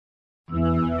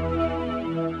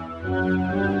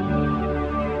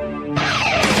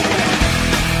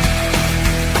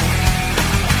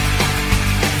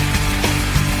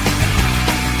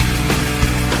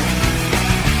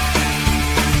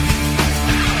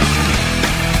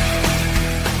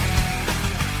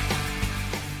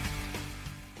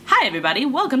Hi, everybody.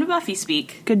 Welcome to Buffy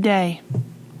Speak. Good day.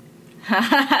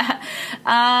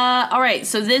 All right,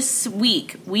 so this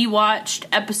week we watched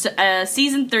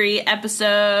season 3,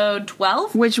 episode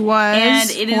 12. Which was...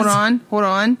 And it hold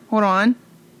on.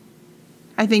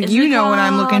 I think you know what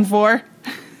I'm looking for.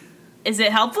 Is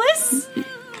it Helpless?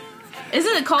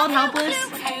 Isn't it called Helpless?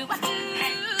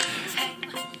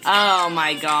 Oh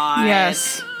my god.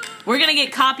 Yes. We're gonna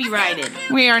get copyrighted.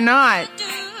 We are not.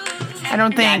 I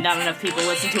don't think. Yeah, not enough people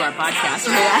listen to our podcast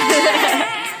for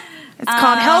that. It's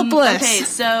called Helpless. Okay,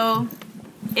 so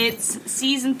it's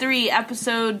season 3,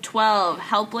 episode 12,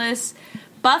 Helpless.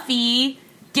 Buffy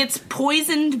gets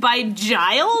poisoned by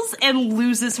Giles and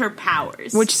loses her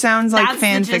powers. Which sounds like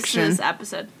fan That's the gist fiction. of this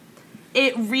episode.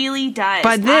 It really does.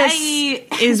 But this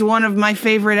is one of my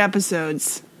favorite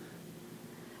episodes.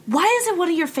 Why is it one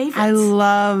of your favorites? I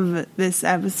love this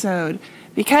episode.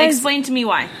 Because... Explain to me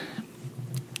why.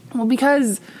 Well,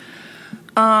 because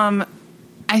I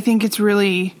think it's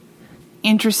really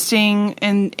interesting,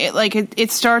 and it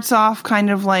starts off kind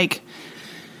of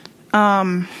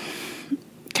a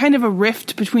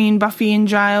rift between Buffy and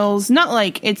Giles. Not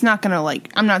like it's not gonna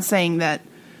I'm not saying that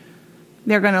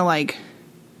they're gonna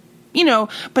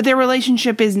but their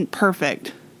relationship isn't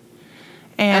perfect,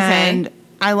 and okay.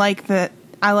 I like that.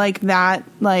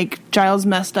 Giles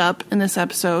messed up in this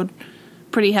episode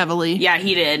pretty heavily. Yeah,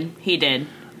 he did.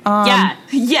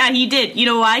 Yeah, he did. You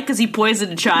know why? Because he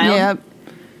poisoned a child. Yep.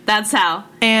 That's how.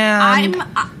 And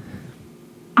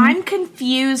I'm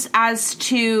confused as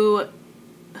to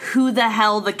who the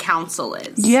hell the council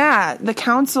is. Yeah, the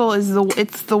council is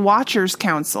it's the Watchers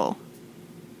Council.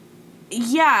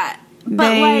 Yeah,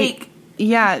 but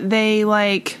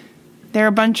they're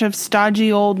a bunch of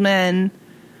stodgy old men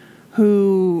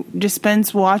who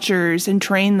dispense Watchers and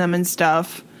train them and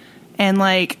stuff, and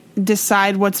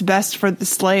decide what's best for the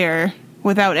Slayer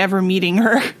without ever meeting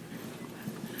her.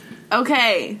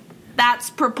 Okay, that's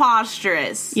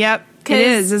preposterous. Yep, it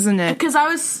is, isn't it? Because I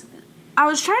was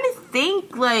trying to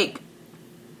think,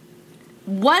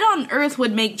 what on earth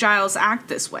would make Giles act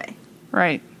this way?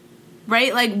 Right?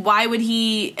 Why would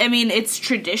he... I mean, it's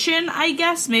tradition, I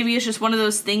guess. Maybe it's just one of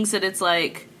those things that it's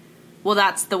well,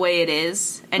 that's the way it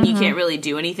is, and you can't really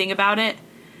do anything about it.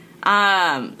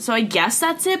 So I guess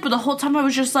that's it, but the whole time I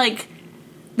was just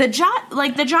the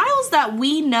Giles that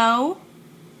we know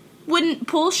wouldn't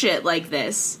pull shit like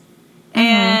this.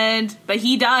 But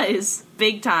he does,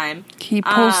 big time. He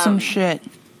pulls some shit.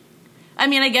 I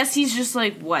mean, I guess he's just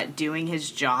doing his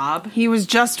job? He was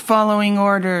just following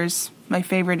orders. My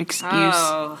favorite excuse.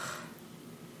 Oh.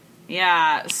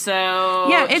 Yeah, so...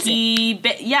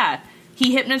 Yeah,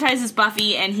 he hypnotizes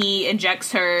Buffy and he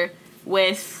injects her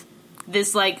with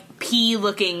this,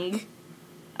 pea-looking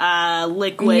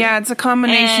liquid. Yeah, it's a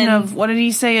combination of, what did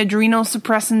he say, adrenal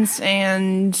suppressants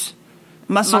and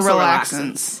muscle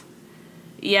relaxants.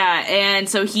 Yeah, and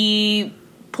so he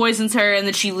poisons her and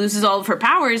then she loses all of her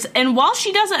powers. And while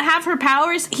she doesn't have her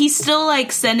powers, he's still,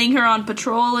 sending her on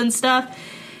patrol and stuff.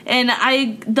 And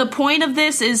the point of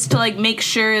this is to, make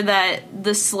sure that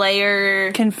the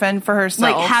Slayer... can fend for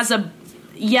herself. has a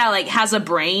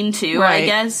brain, too, right. I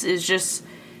guess, is just...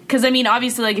 Because, I mean,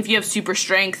 obviously, if you have super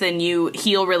strength and you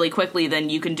heal really quickly, then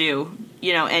you can do,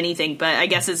 anything. But I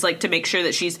guess it's, to make sure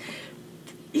that she's...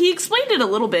 He explained it a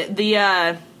little bit. The,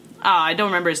 I don't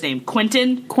remember his name.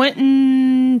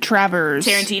 Quentin Travers.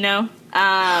 Tarantino.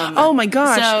 Oh, my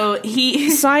gosh. So,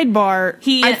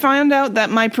 Sidebar. I found out that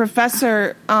my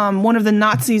professor, one of the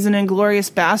Nazis in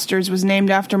Inglourious Basterds, was named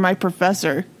after my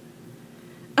professor.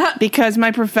 Because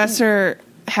my professor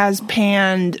has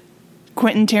panned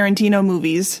Quentin Tarantino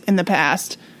movies in the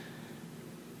past.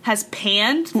 Has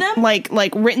panned them?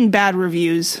 Written bad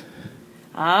reviews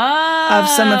of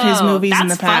some of his movies in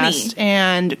the Funny. past.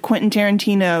 And Quentin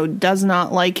Tarantino does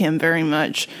not like him very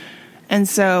much. And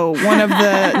so one of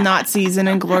the Nazis in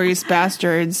Inglourious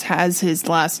Basterds has his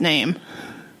last name.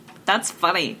 That's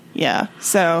funny. Yeah,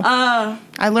 so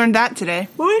I learned that today.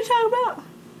 What were you talking about?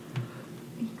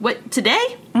 What,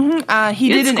 today? Mm-hmm. He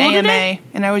did an AMA, today?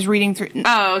 and I was reading through...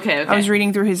 Oh, okay. I was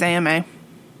reading through his AMA.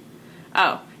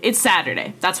 Oh, it's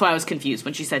Saturday. That's why I was confused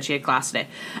when she said she had class today.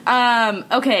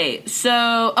 Okay,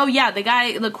 so... Oh, yeah,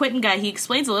 the Quentin guy, he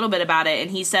explains a little bit about it,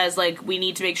 and he says, we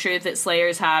need to make sure that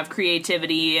Slayers have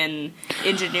creativity and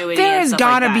ingenuity and stuff like that.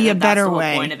 There's gotta be a better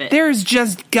way. There's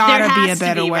just gotta be a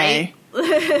better way.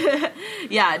 Right?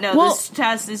 Yeah, no, this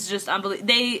test is just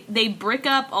unbelievable. They brick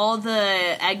up all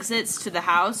the exits to the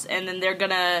house, and then they're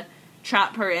gonna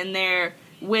trap her in there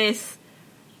with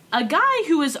a guy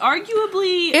who is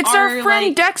arguably... It's our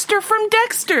friend Dexter from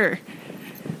Dexter!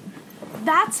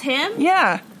 That's him?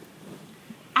 Yeah.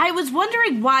 I was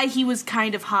wondering why he was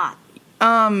kind of hot.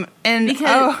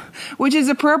 Which is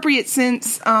appropriate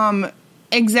since,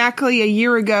 exactly a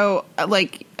year ago,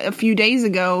 like a few days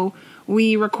ago,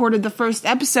 we recorded the first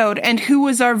episode, and who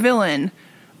was our villain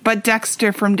but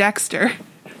Dexter from Dexter?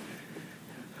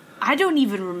 I don't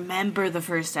even remember the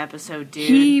first episode, dude.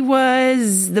 He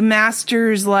was the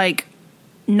Master's, like,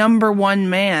 number one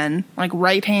man, like,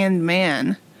 right-hand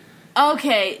man.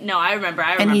 Okay, no, I remember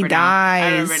and he now. dies.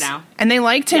 I remember now. And they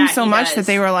liked him so much that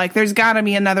they were like, there's gotta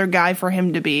be another guy for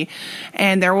him to be.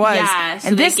 And there was. Yeah, so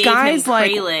and this guy's,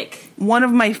 like, kralik. One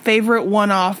of my favorite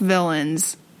one-off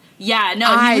villans. Yeah, no,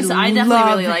 I definitely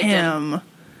really liked him.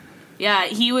 Yeah,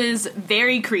 he was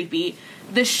very creepy.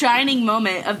 The shining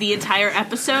moment of the entire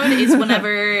episode is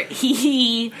whenever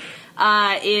he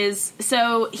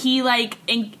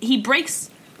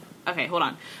breaks. Okay, hold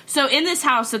on. So in this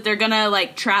house that they're gonna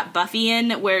like trap Buffy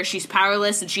in, where she's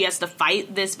powerless and she has to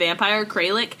fight this vampire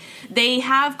kralik, they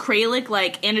have kralik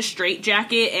like in a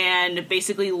straitjacket and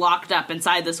basically locked up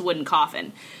inside this wooden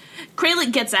coffin.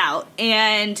 Kralik gets out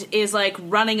and is like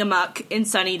running amok in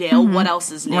Sunnydale. Mm-hmm. What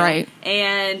else is new? Right.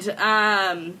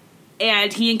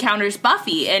 And he encounters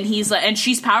Buffy, and he's like, and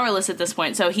she's powerless at this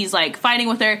point, so he's like fighting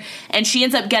with her, and she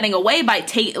ends up getting away by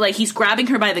he's grabbing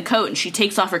her by the coat, and she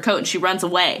takes off her coat and she runs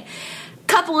away.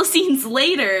 Couple of scenes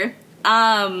later,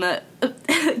 Kralik,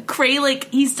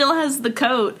 he still has the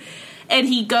coat, and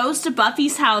he goes to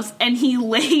Buffy's house and he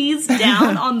lays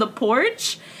down on the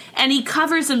porch. And he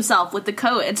covers himself with the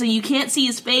coat, and so you can't see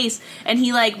his face, and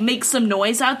he, like, makes some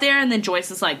noise out there, and then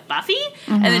Joyce is like, Buffy?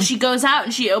 Mm-hmm. And then she goes out,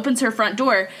 and she opens her front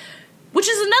door, which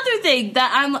is another thing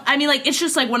that it's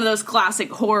just, like, one of those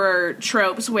classic horror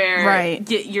tropes where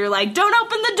you're like, don't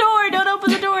open the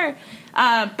door!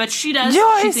 But she does.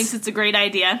 Joyce! She thinks it's a great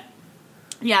idea.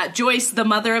 Yeah, Joyce, the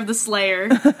mother of the Slayer,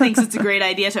 thinks it's a great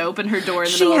idea to open her door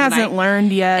in the middle of the night. She hasn't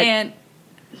learned yet. And,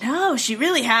 no, she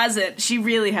really hasn't. She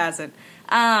really hasn't.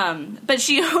 But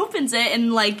she opens it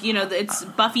and, like, you know, it's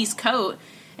Buffy's coat,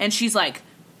 and she's like,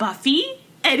 Buffy?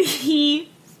 And he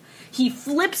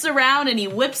flips around and he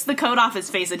whips the coat off his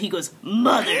face and he goes,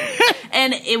 Mother!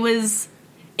 And it's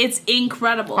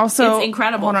incredible. Also, it's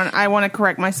incredible. Hold on, I want to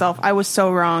correct myself. I was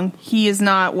so wrong. He is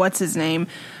not, what's his name?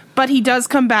 But he does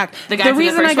come back. The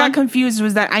reason I got confused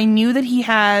was that I knew that he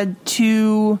had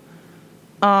he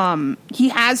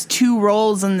has two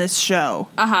roles in this show.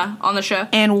 On the show.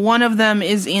 And one of them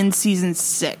is in season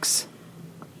 6.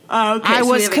 Oh, okay. I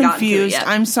was confused.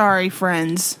 I'm sorry,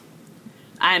 friends.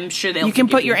 I'm sure they'll. You can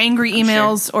put your angry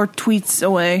emails or tweets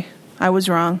away. I was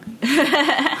wrong.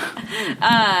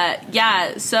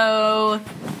 Yeah, so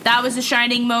that was a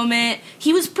shining moment.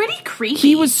 He was pretty creepy.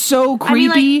 He was so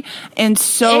creepy and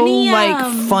so,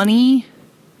 funny.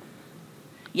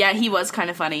 Yeah, he was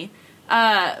kind of funny.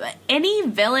 Any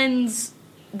villains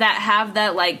that have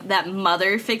that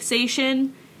mother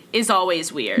fixation is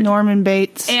always weird. Norman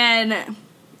Bates. And,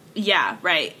 yeah,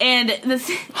 right. And the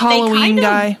Halloween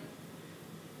guy.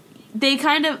 They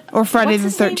kind of... Or Friday the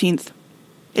 13th.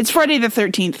 It's Friday the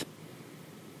 13th.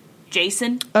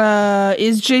 Jason?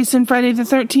 Is Jason Friday the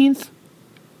 13th?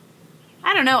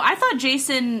 I don't know. I thought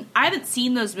Jason... I haven't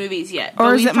seen those movies yet.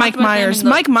 Or is it Mike Myers?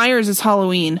 Mike Myers is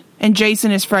Halloween, and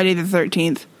Jason is Friday the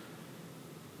 13th.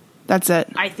 That's it.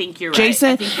 I think you're right.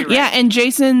 Jason, yeah, and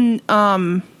Jason,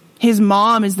 his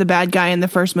mom is the bad guy in the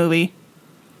first movie.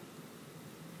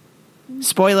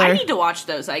 Spoiler. I need to watch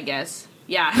those, I guess.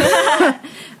 Yeah.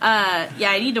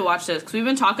 I need to watch those, because we've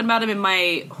been talking about them in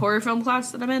my horror film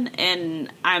class that I'm in,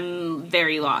 and I'm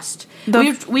very lost.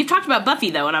 We've talked about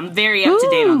Buffy, though, and I'm very up to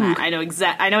date on that.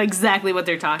 I know exactly what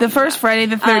they're talking about. The first Friday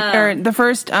the the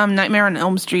first Nightmare on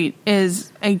Elm Street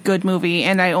is a good movie,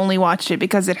 and I only watched it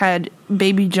because it had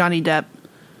baby Johnny Depp.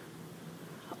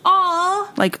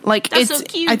 Aww. Like that's it's so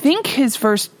cute. I think his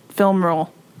first film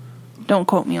role. Don't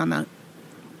quote me on that.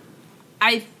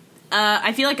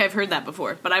 I feel like I've heard that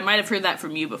before, but I might have heard that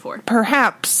from you before.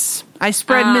 Perhaps. I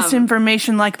spread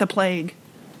misinformation like the plague.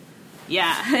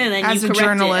 Yeah, and then as you a correct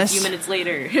journalist. it a few minutes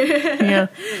later.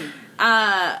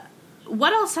 Yeah.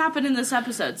 What else happened in this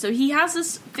episode? So he has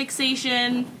this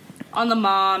fixation on the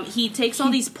mom. He takes all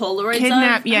these Polaroids of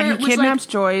her. Yeah, he kidnaps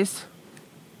Joyce.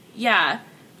 Yeah.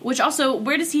 Which also,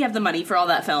 where does he have the money for all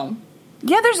that film?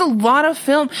 Yeah, there's a lot of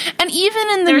film. And even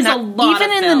in the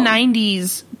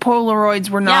 90s, Polaroids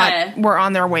were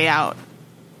on their way out.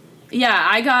 Yeah,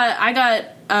 I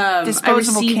got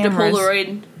disposable cameras. A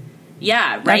Polaroid.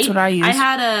 Yeah, right. That's what I use.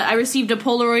 I received a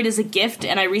Polaroid as a gift,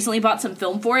 and I recently bought some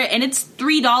film for it, and it's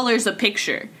 $3 a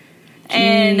picture,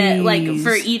 and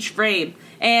for each frame.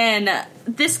 And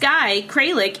this guy,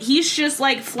 Kralik, he's just,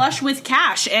 like, flush with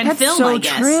cash and film, so I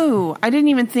guess. True. I didn't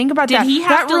even think about that.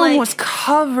 That room was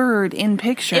covered in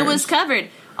pictures. It was covered.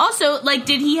 Also, like,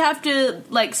 did he have to,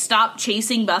 like, stop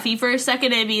chasing Buffy for a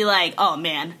second and be like, oh,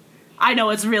 man, I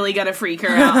know it's really gonna freak her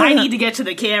out. I need to get to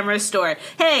the camera store.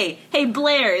 Hey,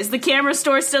 Blair, is the camera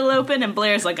store still open? And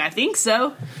Blair's like, I think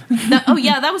so.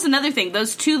 That was another thing.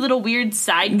 Those two little weird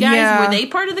side guys, were they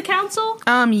part of the council?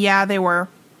 Yeah, they were.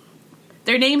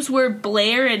 Their names were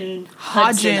Blair and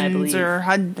Hudson, I believe.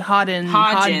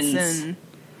 Hodgins.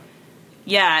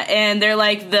 Yeah, and they're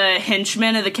like the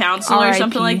henchmen of the council or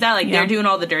something like that. Like, they're doing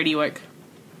all the dirty work.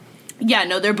 Yeah,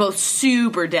 no, they're both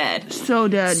super dead. So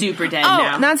dead. Super dead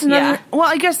now. And that's another... Yeah. Well,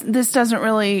 I guess this doesn't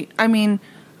really... I mean,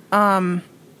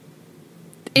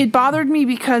 it bothered me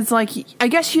because, like, I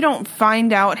guess you don't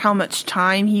find out how much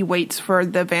time he waits for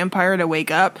the vampire to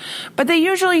wake up, but they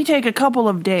usually take a couple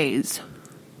of days.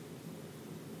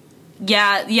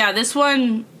 Yeah, this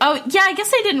one... Oh, yeah, I guess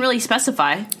they didn't really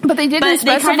specify. But they didn't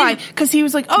specify, because he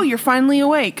was like, oh, you're finally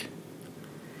awake.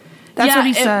 That's what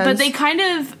he says. But they kind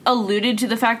of alluded to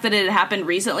the fact that it had happened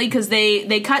recently, because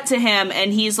they cut to him,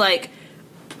 and he's like...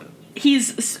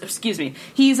 He's starting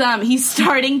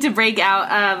to break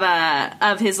out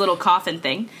of his little coffin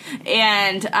thing.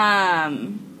 And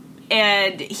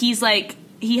he's like...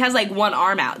 He has, like, one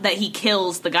arm out that he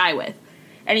kills the guy with.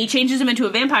 And he changes him into a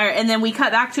vampire, and then we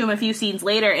cut back to him a few scenes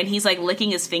later, and he's, like,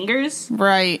 licking his fingers.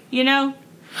 Right. You know?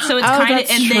 So it's kind of,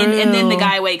 and then the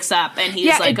guy wakes up, and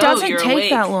he's like, "Oh, you're awake." It doesn't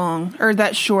take that long, or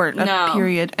that short a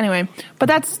period. Anyway, but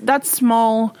that's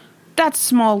small. That's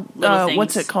small.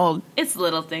 What's it called? It's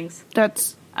little things.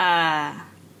 That's. I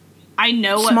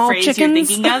know what phrase chickens? You're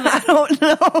thinking of. I don't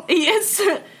know. Yes,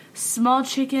 small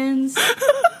chickens.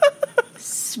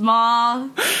 Small.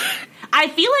 I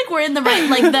feel like we're in the right.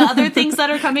 Like, the other things that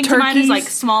are coming to mind is like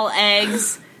small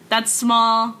eggs. That's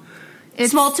small.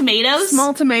 It's small tomatoes?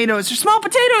 Small tomatoes. Or small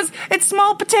potatoes! It's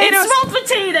small potatoes!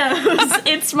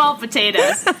 It's small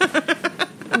potatoes!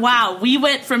 Wow, we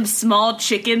went from small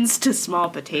chickens to small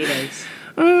potatoes.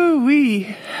 Ooh,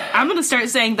 wee. I'm gonna start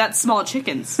saying that's small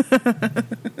chickens.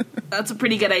 That's a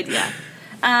pretty good idea.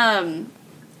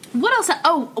 What else?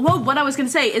 What I was gonna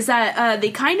say is that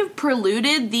they kind of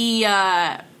preluded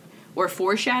or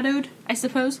foreshadowed, I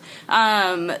suppose,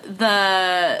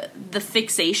 the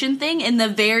fixation thing in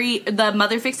the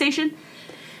mother fixation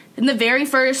in the very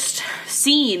first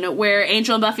scene where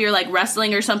Angel and Buffy are like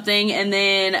wrestling or something, and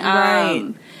then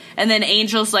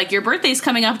Angel's like, your birthday's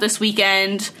coming up this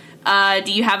weekend.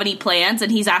 Do you have any plans?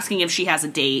 And he's asking if she has a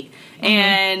date. Mm-hmm.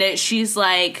 And she's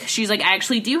like, I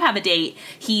actually do have a date.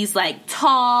 He's like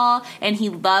tall, and he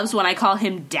loves when I call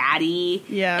him daddy.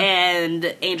 Yeah. And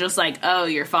Angel's like, oh,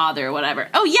 your father, or whatever.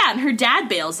 Oh, yeah, and her dad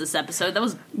bails this episode. That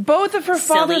was both of her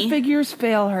father figures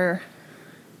fail her.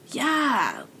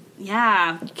 Yeah.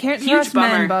 Yeah. You can't trust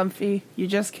men, Buffy. You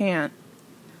just can't.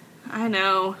 I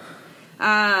know.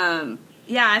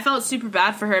 Yeah, I felt super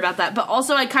bad for her about that. But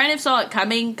also, I kind of saw it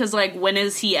coming, because, like, when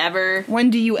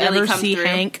do you ever see through?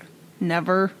 Hank?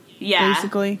 Never. Yeah.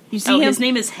 Basically. You see him? His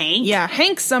name is Hank? Yeah,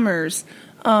 Hank Summers.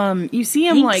 You see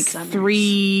him, Hank Summers.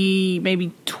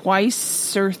 maybe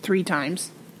twice or 3 times.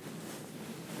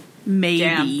 Maybe.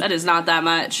 Damn, that is not that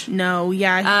much. No,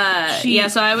 yeah.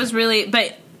 So I was really...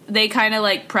 But they kind of,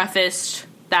 like, prefaced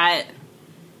that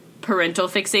parental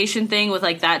fixation thing with,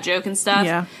 like, that joke and stuff.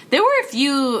 Yeah. There were a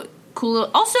few... cool.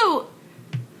 Also,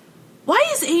 why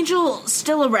is Angel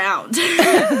still around?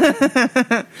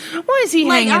 Why is he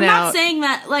hanging out? I'm not saying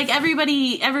that, like,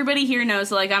 everybody here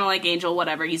knows, like, I don't like Angel,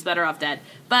 whatever, he's better off dead.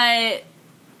 But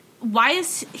why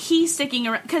is he sticking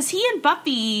around? Because he and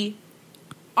Buffy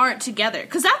aren't together.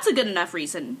 Because that's a good enough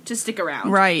reason to stick around.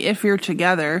 Right, if you're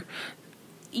together.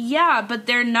 Yeah, but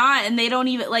they're not, and they don't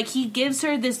even, like, he gives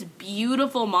her this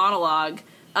beautiful monologue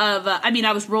of,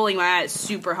 I was rolling my eyes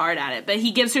super hard at it, but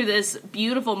he gives her this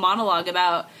beautiful monologue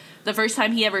about the first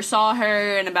time he ever saw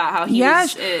her, and about how he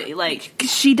was,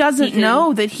 she doesn't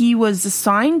know that he was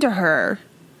assigned to her.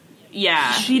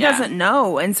 Yeah. She doesn't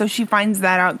know, and so she finds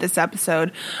that out this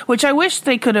episode, which I wish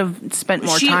they could have spent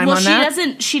more time on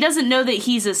that. She doesn't know that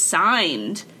he's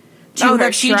assigned to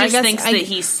her. She just thinks that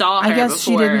he saw her. I guess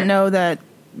before. She didn't know that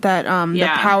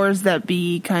the powers that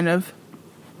be kind of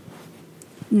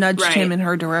nudged him in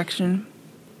her direction.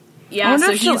 Yeah, I wonder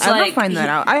so if she'll ever find that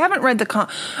out. I haven't read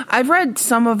I've read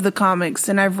some of the comics,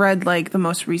 and I've read, like, the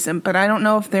most recent, but I don't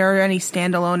know if there are any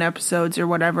standalone episodes or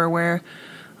whatever where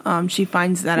she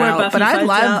finds that out. Buffy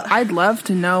but I'd love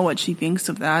to know what she thinks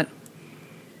of that.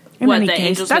 In any case,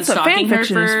 Angel's that's what fan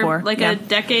fiction is for. Like a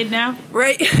decade now,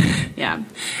 right? Yeah,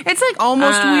 it's like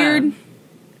almost weird.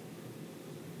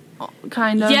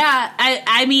 kind of. Yeah,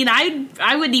 I mean,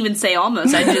 I wouldn't even say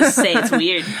almost. I'd just say it's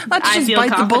weird. Let's just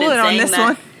bite the bullet on this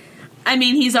one. I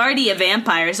mean, he's already a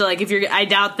vampire, so, like, I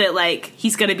doubt that, like,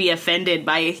 he's gonna be offended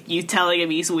by you telling him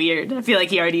he's weird. I feel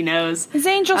like he already knows. Is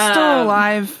Angel still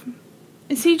alive?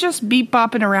 Is he just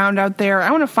beep-bopping around out there? I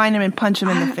want to find him and punch him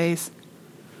in the face.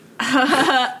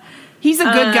 He's a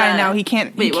good guy now. He can't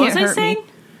hurt me.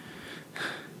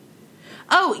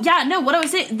 Oh, yeah, no, what I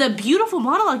was saying, the beautiful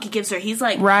monologue he gives her, he's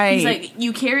like,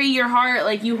 you carry your heart,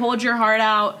 like, you hold your heart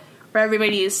out for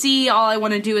everybody to see. All I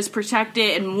want to do is protect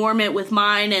it and warm it with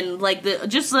mine, and like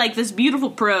just like this beautiful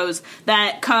prose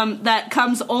that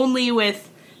comes only with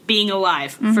being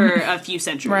alive for a few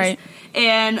centuries. Right.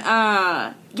 And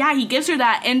yeah, he gives her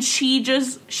that, and she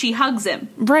hugs him.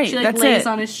 Right. She like lays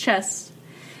on his chest,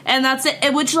 and that's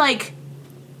it. Which, like,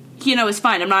 you know, is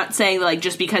fine. I'm not saying like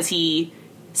just because he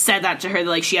said that to her that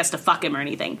like she has to fuck him or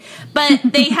anything, but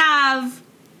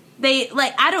They,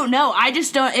 like, I don't know. I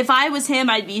just don't... If I was him,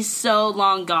 I'd be so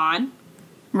long gone.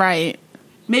 Right.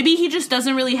 Maybe he just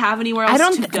doesn't really have anywhere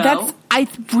else to go. I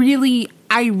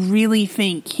really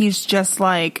think he's just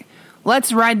like,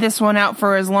 let's ride this one out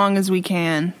for as long as we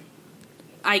can.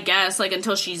 I guess, like,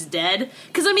 until she's dead.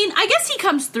 Because, I mean, I guess he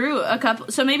comes through a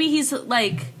couple... So maybe he's,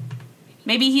 like...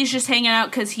 Maybe he's just hanging out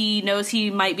because he knows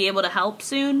he might be able to help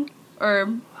soon?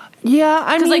 Or... Yeah,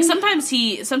 I mean... Because, like,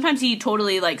 sometimes he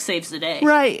totally, like, saves the day.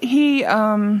 Right, he,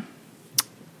 was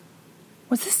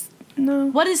this... No.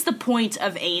 What is the point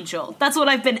of Angel? That's what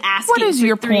I've been asking what is for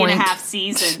your 3.5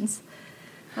 seasons.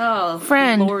 Oh,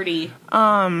 friend. Lordy.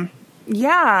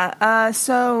 Yeah,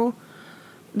 so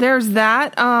there's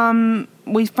that.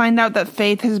 We find out that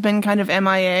Faith has been kind of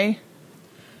MIA.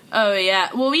 Oh, yeah.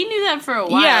 Well, we knew that for a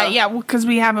while. Yeah, because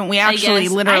we actually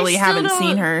literally haven't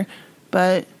seen her,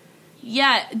 but...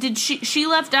 Yeah, did she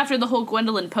left after the whole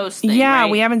Gwendolyn Post thing, yeah, right?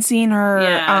 We haven't seen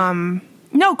her,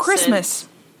 no, Christmas.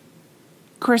 Since.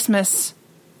 Christmas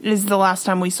is the last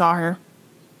time we saw her.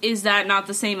 Is that not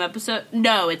the same episode?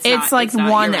 No, it's not. It's like it's not.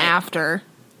 one Right. after.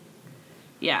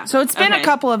 Yeah. So it's been a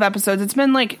couple of episodes. It's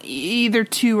been like either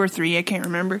 2 or 3, I can't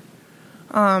remember.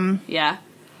 Yeah.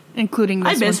 Including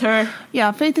this I miss her.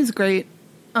 Yeah, Faith is great.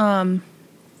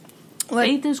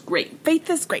 Faith is great. Faith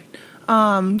is great.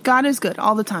 God is good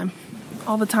all the time.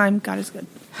 All the time, God is good.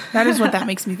 That is what that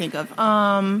makes me think of.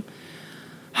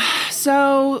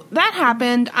 So that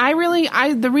happened.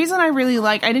 The reason I really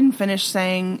like, I didn't finish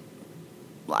saying,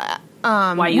 why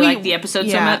you like the episode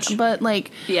so much, but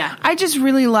like, I just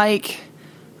really like,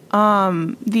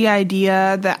 the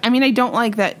idea that, I mean, I don't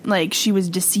like that, like, she was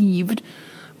deceived,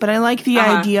 but I like the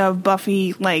idea of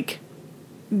Buffy, like,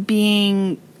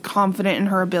 being confident in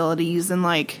her abilities and,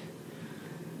 like,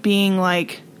 being,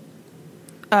 like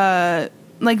the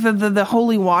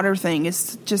holy water thing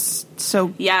is just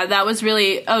so... Yeah, that was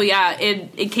really... Oh, yeah,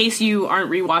 in case you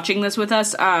aren't rewatching this with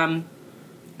us, Kralik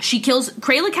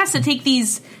has to take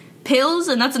these pills,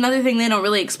 and that's another thing they don't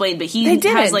really explain, but he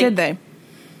did they?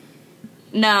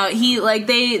 No, he, like,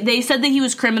 they said that he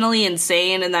was criminally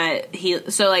insane, and that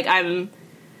so, like,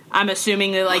 I'm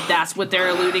assuming that, like, that's what they're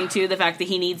alluding to, the fact that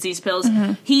he needs these pills.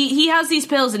 Mm-hmm. He has these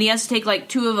pills, and he has to take, like,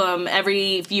 2 of them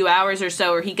every few hours or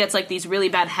so, or he gets, like, these really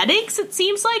bad headaches, it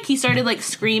seems like. He started, like,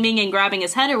 screaming and grabbing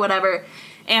his head or whatever,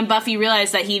 and Buffy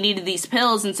realized that he needed these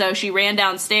pills, and so she ran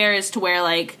downstairs to where,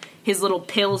 like, his little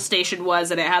pill station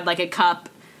was, and it had, like, a cup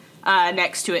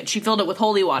next to it. She filled it with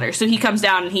holy water. So he comes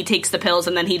down and he takes the pills,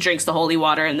 and then he drinks the holy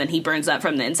water, and then he burns that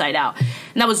from the inside out.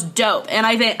 And that was dope. And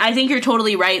I think you're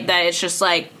totally right that it's just,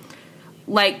 like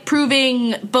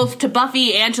proving both to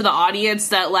Buffy and to the audience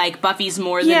that, like, Buffy's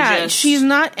more than just... she's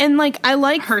not, and, like, I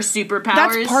like... her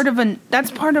superpowers.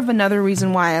 That's part of another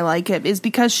reason why I like it, is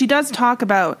because she does talk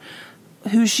about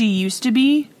who she used to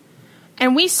be,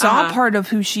 and we saw part of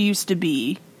who she used to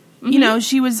be. Mm-hmm. You know,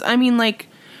 she was, there's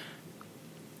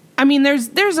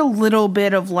a little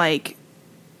bit of, like,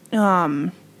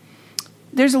 you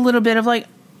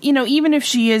know, even if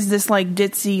she is this, like,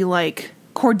 ditzy, like,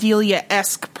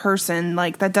 Cordelia-esque person,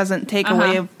 like, that doesn't take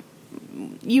away of,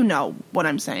 you know what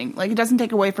I'm saying. Like, it doesn't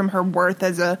take away from her worth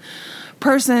as a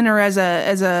person or as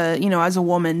a you know, as a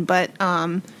woman, but,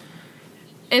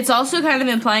 it's also kind of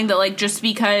implying that, like, just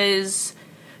because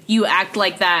you act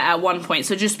like that at one point,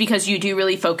 so just because you do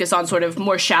really focus on sort of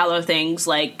more shallow things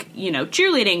like, you know,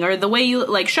 cheerleading or the way you,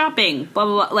 like, shopping, blah,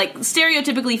 blah, blah, like,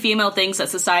 stereotypically female things that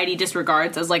society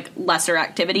disregards as, like, lesser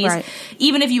activities. Right.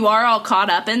 Even if you are all caught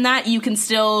up in that, you can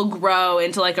still grow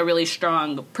into, like, a really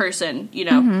strong person, you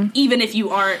know, even if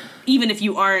you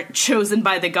aren't chosen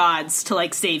by the gods to,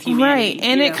 like, save humanity. Right,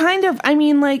 and it kind of, I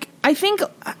mean, like, I think...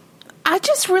 I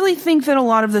just really think that a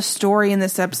lot of the story in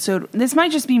this episode, this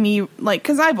might just be me, like,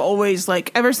 because I've always,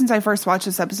 like, ever since I first watched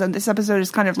this episode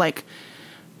is kind of, like,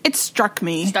 it struck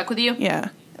me. Stuck with you? Yeah.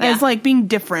 As, like, being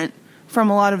different from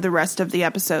a lot of the rest of the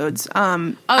episodes.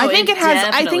 I think it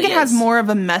has more of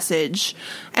a message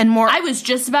and more. I was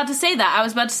just about to say that. I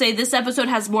was about to say this episode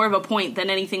has more of a point than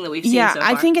anything that we've seen so far.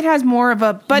 I think it has more of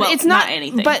a, but it's not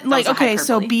anything. But like,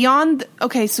 so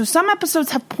some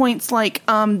episodes have points like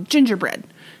Gingerbread.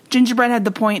 Gingerbread had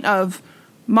the point of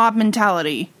mob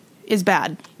mentality is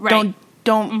bad. Right.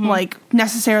 Don't like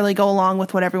necessarily go along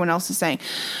with what everyone else is saying.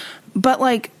 But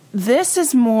like this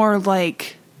is more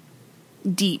like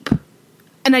deep.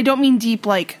 And I don't mean deep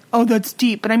like, oh, that's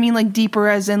deep, but I mean like deeper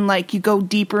as in like you go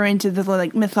deeper into the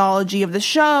like mythology of the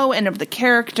show and of the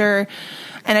character.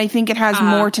 And I think it has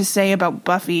more to say about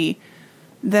Buffy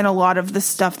than a lot of the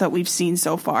stuff that we've seen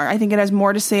so far. I think it has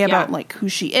more to say about like who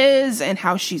she is and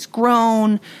how she's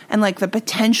grown and like the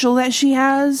potential that she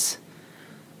has.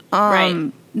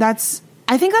 Right.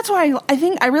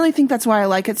 I really think that's why I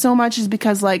like it so much, is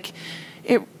because like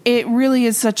it really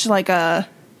is such like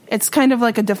it's kind of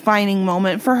like a defining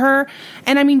moment for her.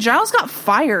 And I mean, Giles got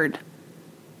fired.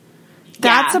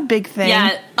 That's a big thing.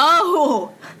 Yeah.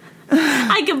 Oh,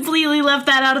 I completely left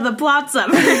that out of the plot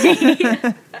summary.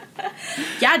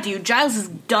 Yeah, dude, Giles is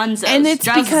done so. And it's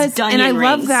because, and I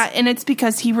love that, and it's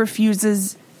because he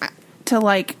refuses to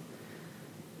like,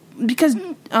 because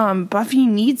Buffy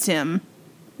needs him,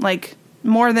 like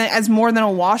more than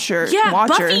a watcher. Yeah,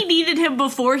 Buffy needed him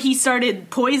before he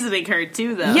started poisoning her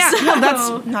too, though. Yeah,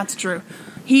 so. No, that's true.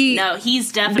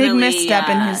 He's definitely big misstep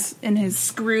in his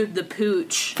screwed the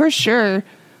pooch for sure,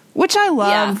 which I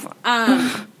love.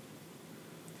 Yeah.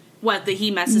 What, that he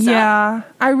messes up? Yeah,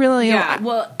 I really. Yeah,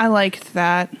 well, I liked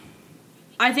that.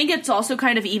 I think it's also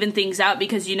kind of even things out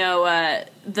because the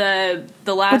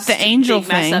last with the angel big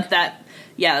thing. Mess up that.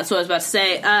 Yeah, that's what I was about to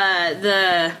say.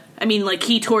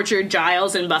 He tortured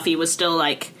Giles and Buffy was still,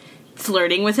 like,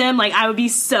 flirting with him. Like, I would be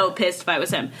so pissed if I was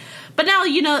him. But now,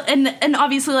 and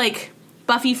obviously, like,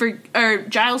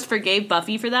 Giles forgave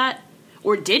Buffy for that.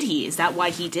 Or did he? Is that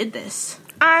why he did this?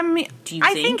 I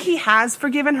think he has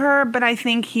forgiven her, but I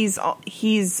think he's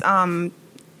always going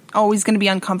to be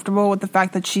uncomfortable with the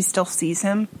fact that she still sees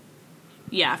him.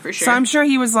 Yeah, for sure. So I'm sure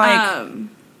he was like,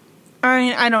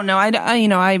 I don't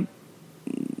know.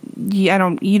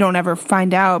 You don't ever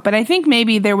find out, but I think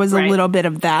maybe there was a little bit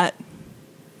of that,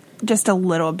 just a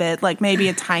little bit, like maybe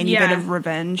a tiny bit of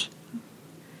revenge,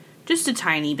 just a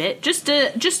tiny bit, just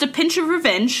a pinch of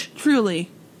revenge. Truly,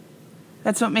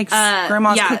 that's what makes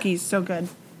Grandma's cookies so good.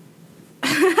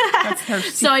 That's her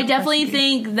so I definitely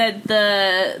think that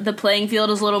the playing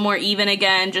field is a little more even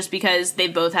again, just because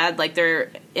they've both had like their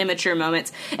immature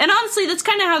moments. And honestly, that's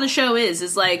kind of how the show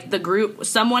is like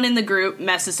someone in the group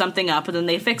messes something up and then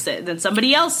they fix it. Then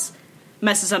somebody else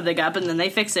messes something up and then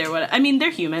they fix it or what. I mean, they're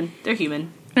human.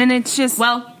 And it's just,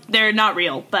 well, they're not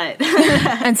real, but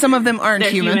and some of them aren't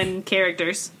they're human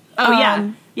characters. Oh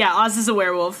yeah, Oz is a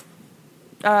werewolf.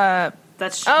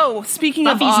 Speaking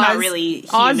Buffy's of Oz, not really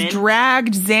human. Oz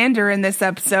dragged Xander in this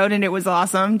episode, and it was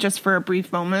awesome, just for a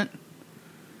brief moment.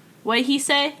 What did he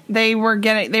say? They were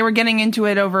getting into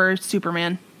it over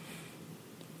Superman.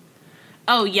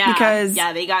 Oh yeah, because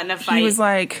they got in a fight. He was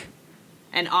like,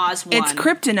 and Oz won. It's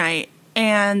kryptonite,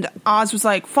 and Oz was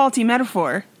like, faulty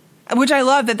metaphor, which I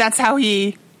love. That's how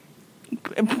he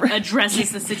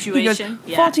addresses the situation.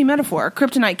 He goes, faulty metaphor.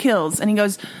 Kryptonite kills. And he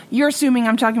goes, you're assuming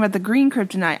I'm talking about the green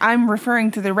kryptonite. I'm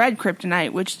referring to the red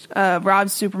kryptonite, which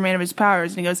robs Superman of his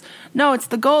powers. And he goes, no, it's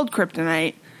the gold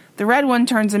kryptonite. The red one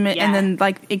turns him in, and then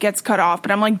like it gets cut off.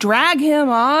 But I'm like, drag him,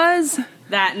 Oz.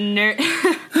 That nerd.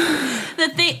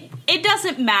 It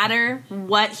doesn't matter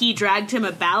what he dragged him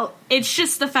about. It's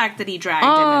just the fact that he dragged him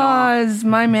at all. Oz,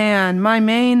 my man, my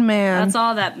main man. That's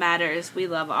all that matters. We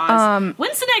love Oz.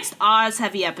 When's the next Oz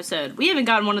heavy episode? We haven't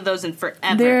gotten one of those in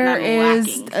forever. There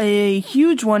is a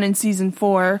huge one in season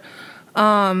 4,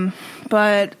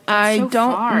 but I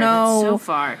don't know. That's so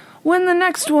far. When the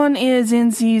next one is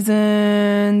in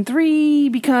season 3,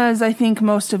 because I think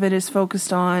most of it is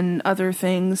focused on other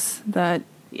things that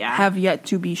have yet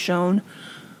to be shown.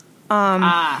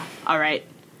 All right.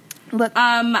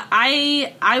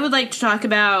 I would like to talk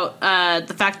about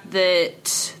the fact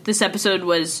that this episode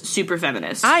was super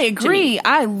feminist. I agree.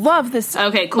 I love this.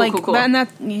 Okay, cool. And I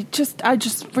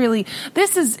just really,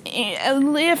 this is,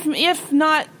 if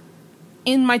not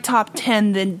in my top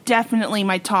 10, then definitely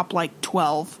my top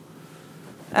 12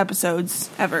 episodes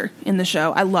ever in the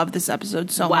show. I love this episode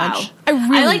so much.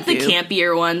 I like the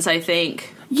campier ones, I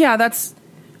think. Yeah, that's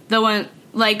the one.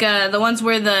 Like, the ones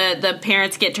where the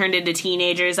parents get turned into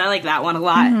teenagers. I like that one a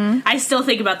lot. Mm-hmm. I still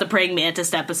think about the praying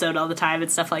mantis episode all the time and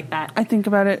stuff like that. I think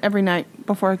about it every night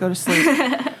before I go to sleep.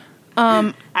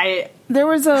 There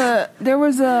was a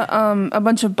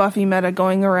bunch of Buffy meta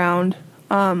going around,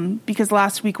 because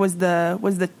last week was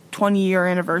the 20-year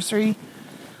anniversary.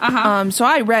 So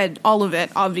I read all of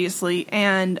it, obviously,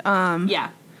 and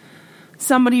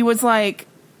somebody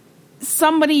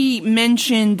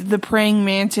mentioned the praying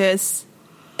mantis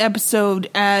episode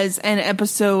as an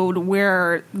episode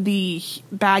where the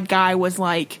bad guy was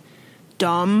like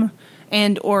dumb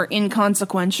and or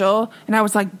inconsequential, and I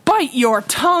was like, bite your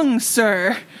tongue,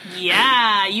 sir.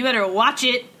 Yeah, you better watch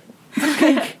it.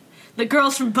 The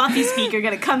girls from Buffy Speak are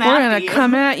gonna come at you. We're gonna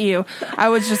come at you. I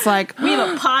was just like, we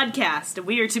have a podcast, and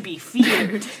we are to be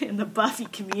feared in the Buffy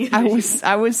community.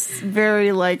 I was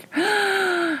very like,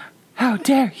 how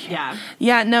dare you?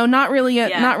 Yeah. No, not really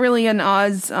an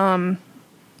Oz.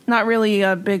 Not really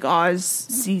a big Oz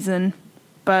season,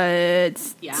 but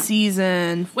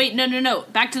season. Wait, no.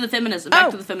 Back to the feminism.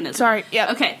 To the feminism. Sorry.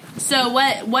 Yeah. Okay. So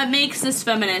what makes this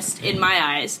feminist in my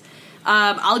eyes?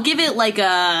 I'll give it like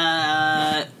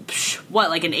an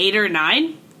 8 or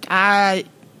 9?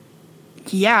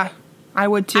 Yeah, I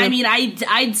would too. I mean,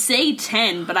 I'd say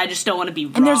 10, but I just don't want to be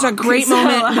wrong. And there's a great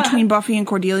moment between Buffy and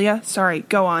Cordelia. Sorry,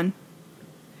 go on.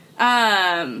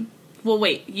 Well,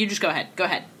 wait, you just go ahead. Go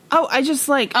ahead. Oh, I just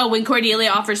like... Oh, when Cordelia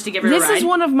offers to give her a ride? This is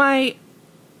one of my...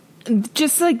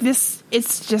 Just like this...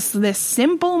 It's just this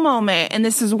simple moment, and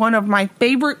this is one of my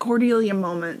favorite Cordelia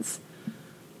moments.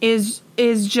 Is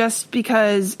just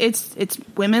because it's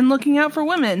women looking out for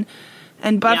women.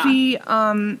 And Buffy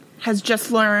has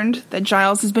just learned that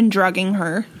Giles has been drugging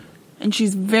her. And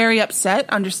she's very upset,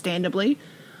 understandably.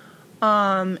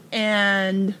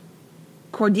 And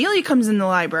Cordelia comes in the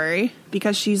library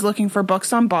because she's looking for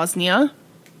books on Bosnia.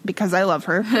 Because I love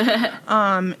her.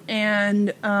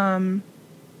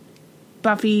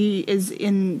 Buffy is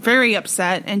very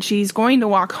upset, and she's going to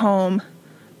walk home,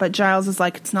 but Giles is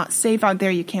like, it's not safe out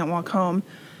there, you can't walk home.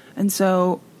 And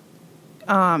so,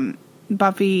 Cordelia's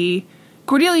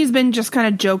been just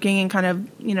kind of joking and kind of,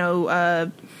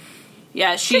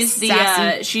 she's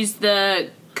the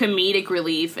comedic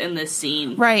relief in this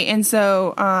scene. Right, and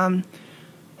so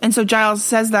Giles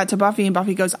says that to Buffy, and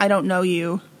Buffy goes, I don't know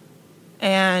you.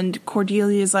 And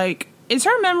Cordelia is like, is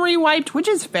her memory wiped? Which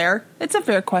is fair. It's a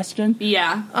fair question.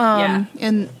 Yeah. And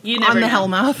on the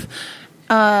Hellmouth.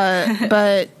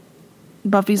 But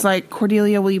Buffy's like,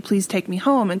 Cordelia, will you please take me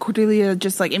home? And Cordelia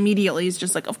just like immediately is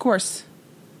just like, of course.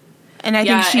 And I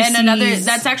think she sees...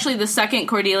 that's actually the second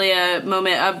Cordelia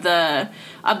moment of the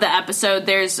episode.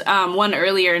 There's one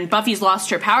earlier, and Buffy's lost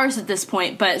her powers at this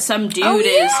point, but some dude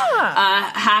is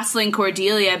hassling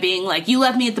Cordelia, being like, you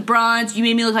left me at the Bronze, you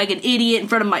made me look like an idiot in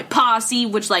front of my posse,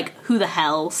 which, like, who the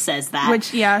hell says that? Which,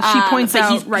 she points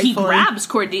out rightfully. He grabs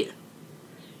Cordelia.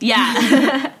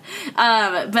 Yeah.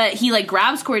 But he, like,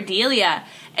 grabs Cordelia,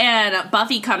 and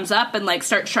Buffy comes up and, like,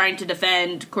 starts trying to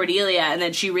defend Cordelia, and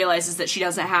then she realizes that she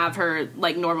doesn't have her,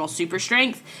 like, normal super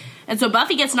strength. And so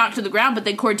Buffy gets knocked to the ground, but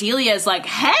then Cordelia is like,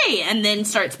 hey, and then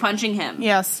starts punching him.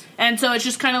 Yes. And so it's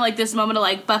just kind of like this moment of,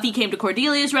 like, Buffy came to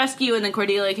Cordelia's rescue, and then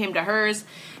Cordelia came to hers.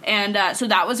 And so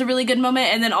that was a really good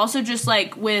moment. And then also just,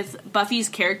 like, with Buffy's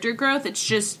character growth, it's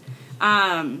just,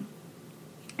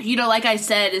 like I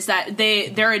said, is that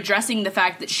they're addressing the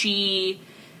fact that she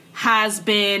has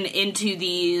been into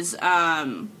these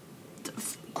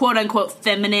quote-unquote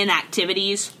feminine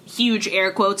activities, huge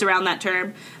air quotes around that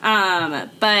term, but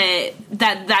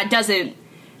that doesn't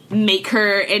make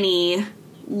her any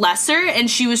lesser. And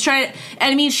she was trying,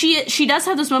 and I mean, she does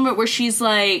have this moment where she's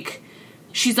like,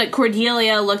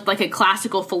 Cordelia looked like a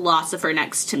classical philosopher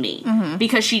next to me,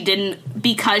 because she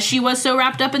was so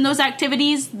wrapped up in those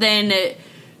activities, then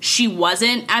she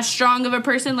wasn't as strong of a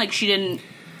person, like she didn't.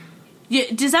 Yeah,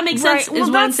 does that make sense? Right.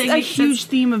 Well, that's a huge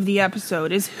theme of the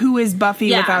episode, is who is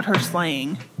Buffy without her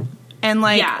slaying. And,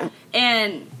 like... Yeah,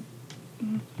 and...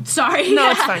 Sorry.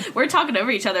 No, it's fine. We're talking over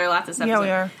each other a lot this episode. Yeah, we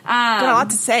are. Got a lot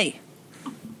to say.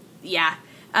 Yeah.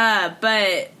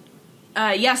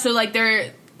 So, like,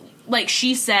 they're... Like,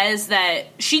 she says that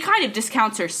she kind of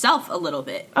discounts herself a little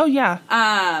bit. Oh, yeah.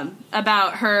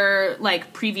 About her,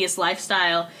 like, previous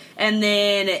lifestyle. And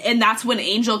that's when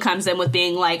Angel comes in with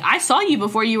being like, I saw you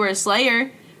before you were a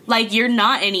Slayer. Like, you're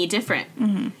not any different.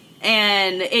 Mm-hmm.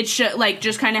 And it's, like,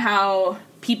 just kind of how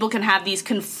people can have these,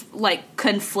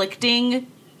 conflicting...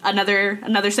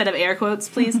 Another set of air quotes,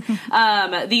 please.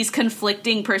 These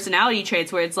conflicting personality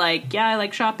traits where it's like, yeah, I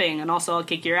like shopping, and also I'll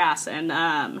kick your ass.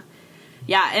 And,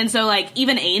 yeah, and so, like,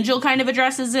 even Angel kind of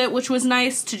addresses it, which was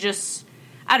nice to just...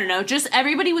 I don't know, just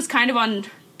everybody was kind of on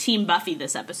Team Buffy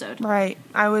this episode. Right.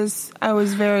 I was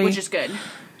very... Which is good.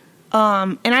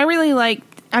 And I really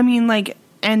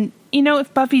and, you know,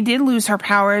 if Buffy did lose her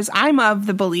powers, I'm of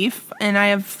the belief, and I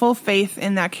have full faith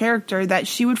in that character, that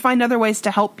she would find other ways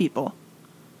to help people.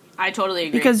 I totally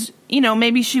agree. Because, you know,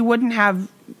 maybe she wouldn't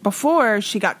have before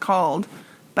she got called,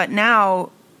 but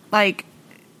now, like,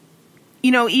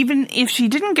 you know, even if she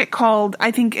didn't get called,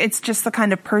 I think it's just the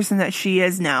kind of person that she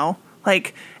is now.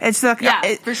 Like, it's the...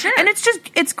 Yeah, for sure. And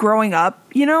it's growing up,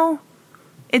 you know?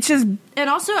 It's just... And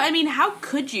also, I mean, how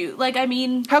could you? Like, I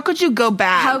mean... How could you go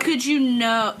back? How could you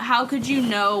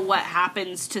know what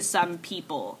happens to some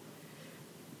people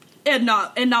and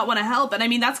not want to help? And I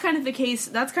mean, that's kind of the case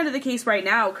right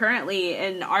now, currently,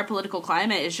 in our political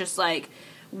climate, is just, like,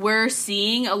 we're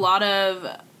seeing a lot of...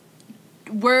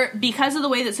 because of the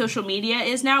way that social media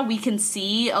is now, we can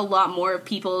see a lot more of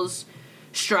people's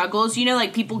struggles. You know,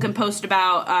 like, people can post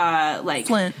about, like...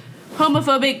 Flint.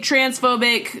 Homophobic,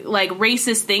 transphobic, like,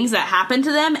 racist things that happen to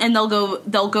them, and they'll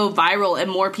go viral, and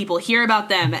more people hear about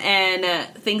them, and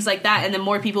things like that, and then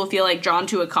more people feel, like, drawn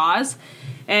to a cause,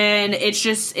 and it's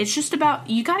just about,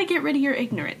 you gotta get rid of your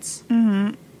ignorance.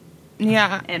 Mm-hmm.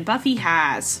 Yeah. And Buffy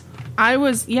has. I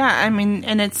mean,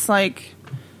 and it's, like,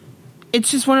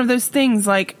 it's just one of those things,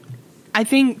 like, I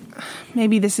think, I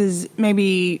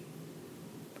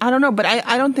don't know, but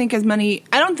I don't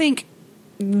think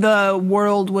the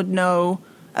world would know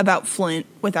about Flint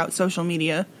without social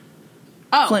media.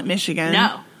 Oh, Flint, Michigan.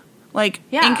 No. Like,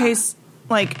 yeah. In case,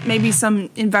 like, maybe some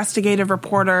investigative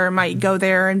reporter might go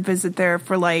there and visit there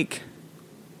for, like,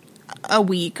 a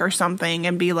week or something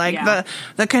and be like, yeah.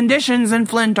 the conditions in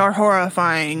Flint are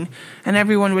horrifying, and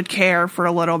everyone would care for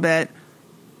a little bit.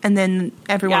 And then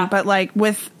everyone, but, like,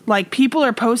 with, like, people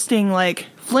are posting, like,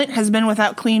 Flint has been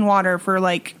without clean water for,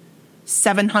 like,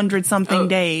 700 something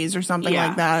days or something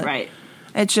like that. Right.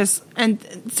 It's just, and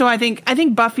so I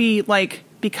think Buffy, like,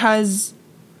 because,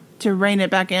 to rein it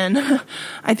back in,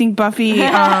 I think Buffy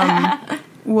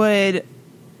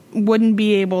wouldn't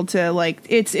be able to, like,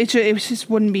 it just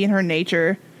wouldn't be in her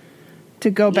nature to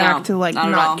go back to, like,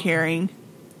 not caring.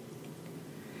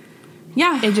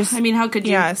 Yeah. It just, I mean, how could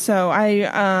you? Yeah, so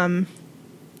I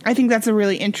think that's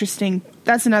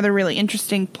another really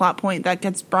interesting plot point that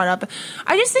gets brought up.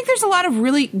 I just think there's a lot of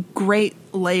really great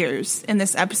layers in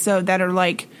this episode that are,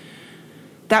 like,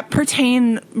 that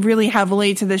pertain really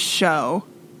heavily to this show.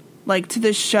 Like, to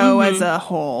this show as a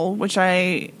whole, which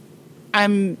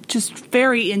I'm just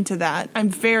very into that. I'm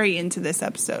very into this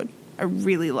episode. I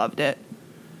really loved it.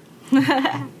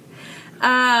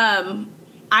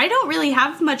 I don't really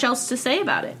have much else to say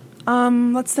about it.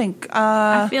 Let's think.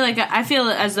 I feel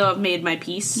as though I've made my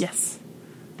peace. Yes.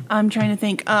 I'm trying to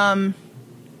think. I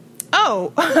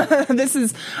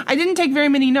didn't take very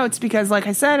many notes because, like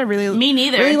I said, Me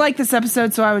neither. really like this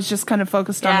episode, so I was just kind of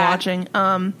focused on watching.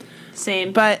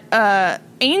 Same. But,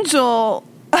 Angel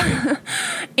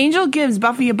gives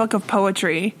Buffy a book of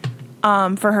poetry,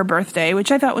 for her birthday,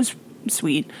 which I thought was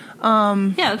sweet.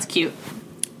 Yeah, that's cute.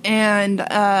 And,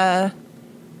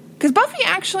 because Buffy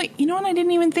actually, you know what, I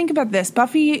didn't even think about this.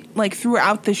 Buffy, like,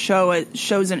 throughout the show, it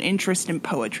shows an interest in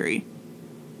poetry.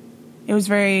 It was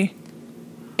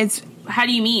how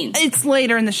do you mean? It's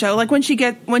later in the show. Like, when she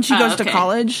goes to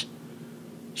college,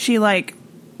 she, like,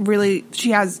 really,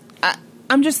 she has,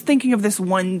 I'm just thinking of this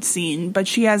one scene, but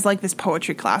she has, like, this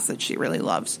poetry class that she really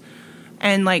loves.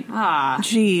 And, like,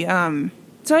 she, so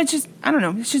it's just, I don't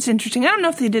know, it's just interesting. I don't know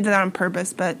if they did that on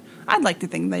purpose, but I'd like to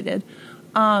think they did.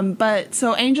 But,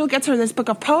 so Angel gets her this book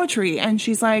of poetry, and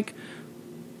she's like,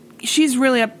 she's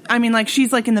really,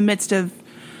 she's, like, in the midst of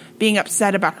being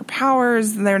upset about her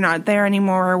powers, they're not there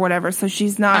anymore or whatever, so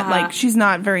she's not, she's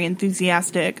not very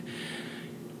enthusiastic.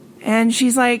 And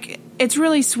she's like, it's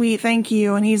really sweet, thank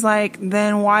you. And he's like,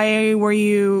 then why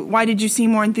did you seem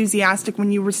more enthusiastic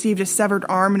when you received a severed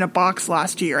arm in a box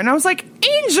last year? And I was like,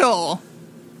 Angel!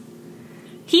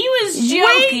 He was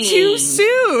joking. Way too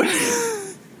soon!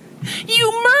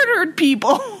 You murdered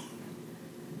people!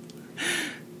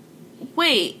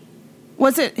 Wait.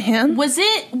 Was it him? Was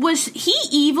he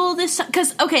evil this time?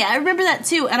 Because, okay, I remember that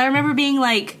too, and I remember being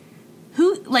like,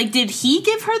 did he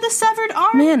give her the severed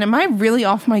arm? Man, am I really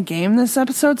off my game this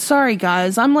episode? Sorry,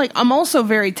 guys. I'm also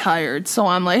very tired, so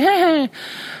I'm like, hey.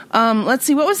 Let's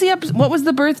see, what was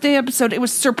the birthday episode? It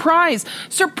was Surprise.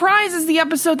 Surprise is the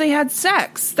episode they had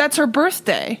sex. That's her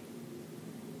birthday.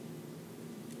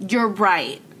 You're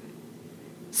right.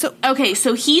 So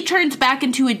he turns back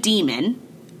into a demon.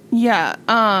 Yeah,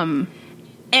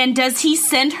 And does he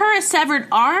send her a severed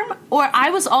arm? Or I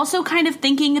was also kind of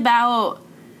thinking about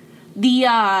the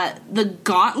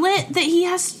gauntlet that he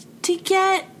has to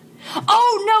get?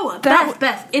 Oh no,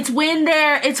 Beth. It's when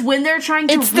they're trying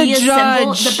to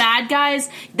reassemble the bad guys.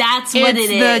 That's what it is.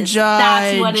 The judge.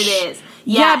 That's what it is.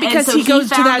 Yeah, because he goes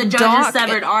to that the judge's dock.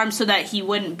 severed arm so that he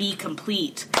wouldn't be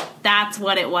complete. That's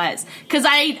what it was. Because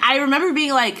I remember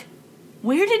being like,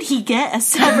 where did he get a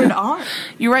severed arm?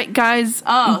 You're right, guys.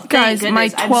 Oh, guys, thank my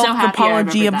goodness. I'm so 12th happy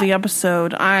apology of that. the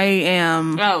episode. I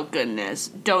am. Oh goodness!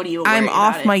 Don't even. Worry I'm about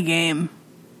off it. my game.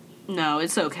 No,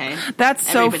 it's okay.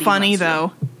 That's so funny,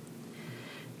 though.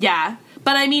 Yeah,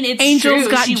 but I mean, it's Angel's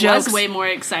true. Got She jokes. was way more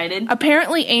excited.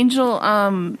 Apparently, Angel,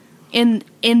 in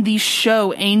the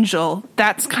show Angel,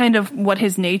 that's kind of what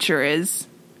his nature is.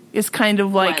 Is kind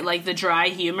of like what, like the dry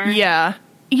humor. Yeah.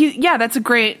 That's a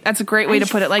great way to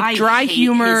put it. Like dry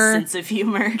humor. His sense of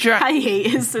humor. I hate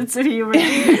his sense of humor.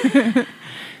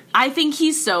 I think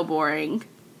he's so boring.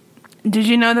 Did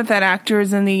you know that actor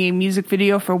is in the music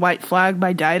video for White Flag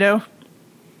by Dido?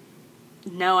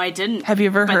 No, I didn't. Have you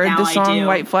ever heard the song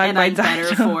White Flag by Dido? I'm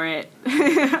better for it.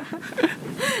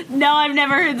 No, I've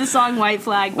never heard the song White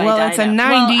Flag by Dido. Well, it's a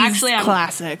 90s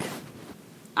classic.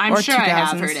 I'm sure 2000s. I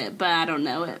have heard it, but I don't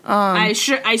know it. I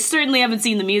certainly haven't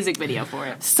seen the music video for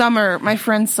it. My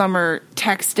friend Summer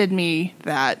texted me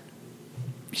that.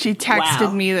 She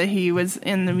texted me that he was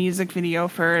in the music video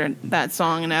for that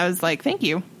song, and I was like, thank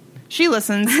you. She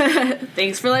listens.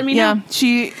 Thanks for letting me know. Yeah,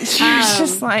 she was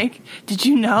just like, did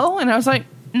you know? And I was like,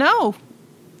 no.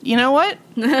 You know what?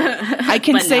 I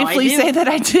can safely say that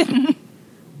I didn't.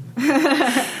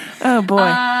 Oh, boy.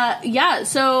 Yeah,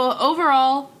 so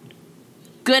overall,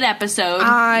 good episode.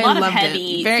 A lot of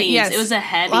heavy themes. Yes. It was a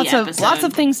heavy episode. Lots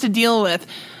of things to deal with.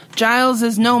 Giles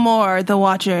is no more the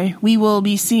Watcher. We will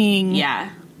be seeing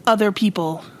other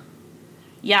people.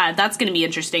 Yeah, that's going to be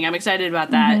interesting. I'm excited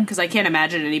about that because I can't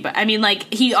imagine anybody. I mean,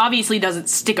 like, he obviously doesn't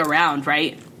stick around,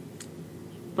 right?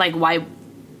 Like, why?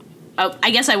 Oh, I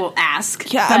guess I won't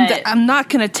ask. Yeah, I'm not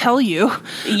going to tell you.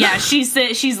 Yeah, she's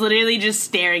literally just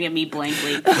staring at me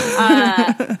blankly.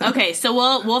 Okay, so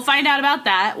we'll find out about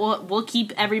that. We'll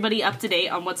keep everybody up to date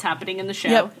on what's happening in the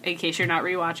show in case you're not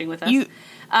rewatching with us.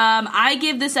 I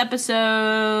give this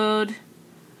episode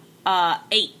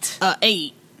 8.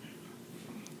 8.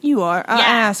 You are an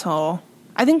asshole.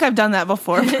 I think I've done that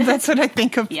before, but that's what I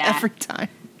think of every time.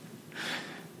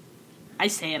 I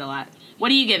say it a lot. What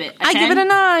do you give it? I give it a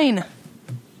 9.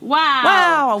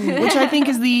 Wow. Which I think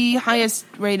is the highest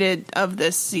rated of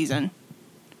this season.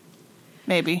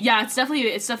 Maybe. Yeah, it's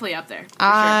definitely up there.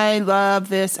 I love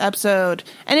this episode.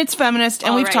 And it's feminist,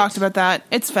 and we've talked about that.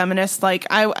 It's feminist. Like,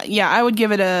 I would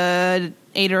give it a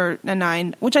 8 or a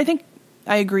 9, which I think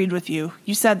I agreed with you.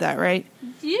 You said that, right?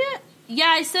 Yeah,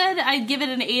 I said I'd give it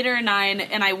an 8 or a 9,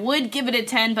 and I would give it a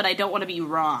 10, but I don't want to be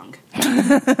wrong.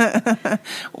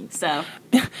 So,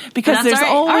 because there's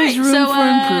always room for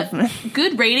improvement.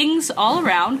 Good ratings all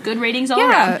around.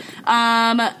 Around.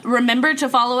 Remember to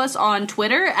follow us on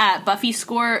Twitter at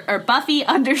Buffy_speak.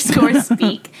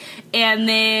 And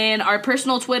then our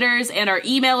personal Twitters and our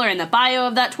email are in the bio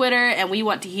of that Twitter, and we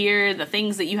want to hear the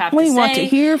things that you have to say. We want to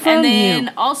hear from you. And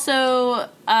then also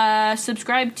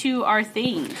subscribe to our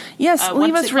thing. Yes,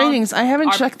 leave us ratings. I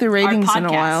haven't checked the ratings in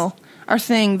a while. Our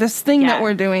thing, this thing that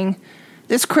we're doing,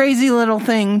 this crazy little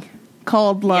thing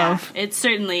called love. Yeah, it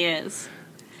certainly is.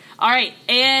 All right,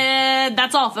 and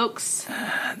that's all, folks.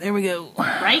 There we go.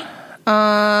 Right?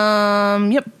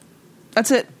 Yep.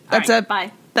 That's it. That's it.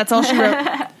 Bye. That's all she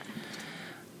wrote.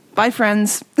 Bye,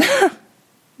 friends.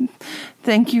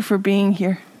 Thank you for being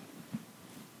here.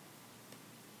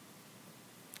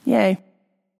 Yay.